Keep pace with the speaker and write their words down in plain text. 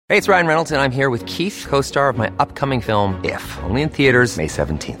Hey, it's Ryan Reynolds, and I'm here with Keith, co-star of my upcoming film, If, only in theaters May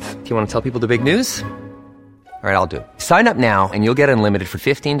 17th. Do you want to tell people the big news? All right, I'll do it. Sign up now and you'll get unlimited for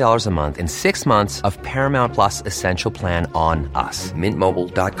 $15 a month and 6 months of Paramount Plus Essential Plan on us.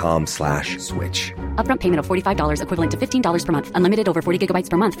 MintMobile.com/switch. Upfront payment of $45 equivalent to $15 per month. Unlimited over 40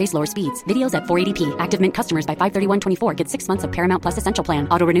 gigabytes per month. Face lower speeds. Videos at 480p. Active Mint customers by 531.24 get 6 months of Paramount Plus Essential Plan.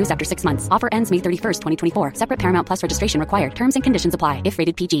 Auto renews after 6 months. Offer ends May 31st, 2024. Separate Paramount Plus registration required. Terms and conditions apply if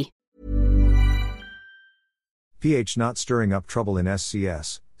rated PG. PH not stirring up trouble in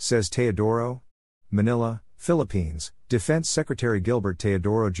SCS, says Teodoro. Manila, Philippines. Defense Secretary Gilbert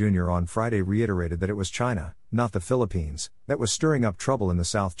Teodoro Jr. on Friday reiterated that it was China, not the Philippines, that was stirring up trouble in the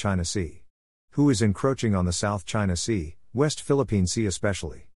South China Sea. Who is encroaching on the South China Sea, West Philippine Sea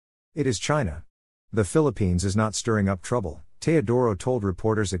especially? It is China. The Philippines is not stirring up trouble, Teodoro told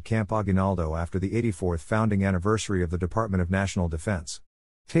reporters at Camp Aguinaldo after the 84th founding anniversary of the Department of National Defense.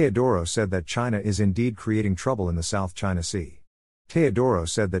 Teodoro said that China is indeed creating trouble in the South China Sea. Teodoro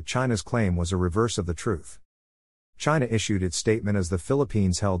said that China's claim was a reverse of the truth. China issued its statement as the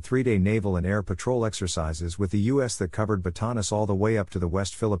Philippines held 3-day naval and air patrol exercises with the U.S. that covered Batanes all the way up to the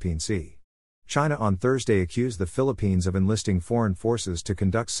West Philippine Sea. China on Thursday accused the Philippines of enlisting foreign forces to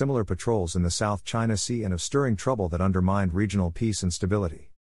conduct similar patrols in the South China Sea and of stirring trouble that undermined regional peace and stability.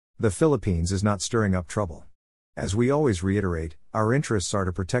 The Philippines is not stirring up trouble. As we always reiterate, our interests are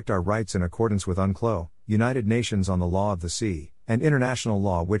to protect our rights in accordance with UNCLOS, United Nations on the Law of the Sea, and international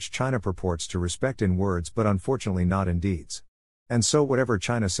law which China purports to respect in words but unfortunately not in deeds. And so whatever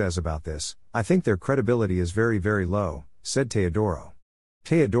China says about this, I think their credibility is very, very low, said Teodoro.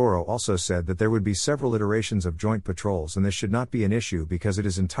 Teodoro also said that there would be several iterations of joint patrols and this should not be an issue because it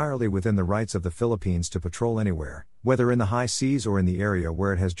is entirely within the rights of the Philippines to patrol anywhere, whether in the high seas or in the area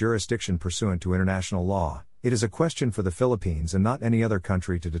where it has jurisdiction pursuant to international law. It is a question for the Philippines and not any other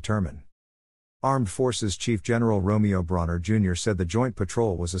country to determine. Armed Forces Chief General Romeo Bronner Jr. said the joint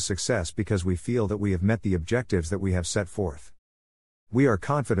patrol was a success because we feel that we have met the objectives that we have set forth. We are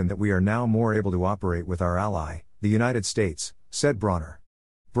confident that we are now more able to operate with our ally, the United States, said Bronner.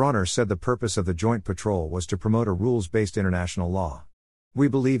 Bronner said the purpose of the joint patrol was to promote a rules-based international law. We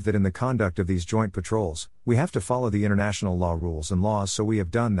believe that in the conduct of these joint patrols, we have to follow the international law rules and laws, so we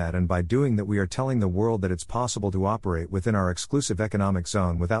have done that, and by doing that we are telling the world that it's possible to operate within our exclusive economic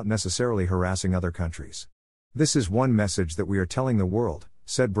zone without necessarily harassing other countries. This is one message that we are telling the world,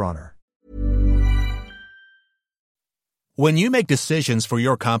 said Bronner. When you make decisions for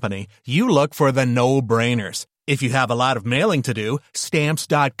your company, you look for the no-brainers. If you have a lot of mailing to do,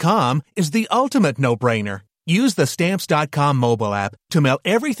 Stamps.com is the ultimate no-brainer. Use the Stamps.com mobile app to mail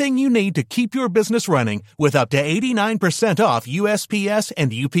everything you need to keep your business running with up to 89% off USPS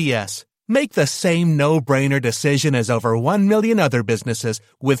and UPS. Make the same no-brainer decision as over 1 million other businesses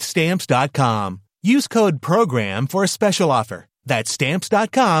with Stamps.com. Use code PROGRAM for a special offer. That's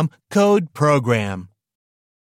Stamps.com, code PROGRAM.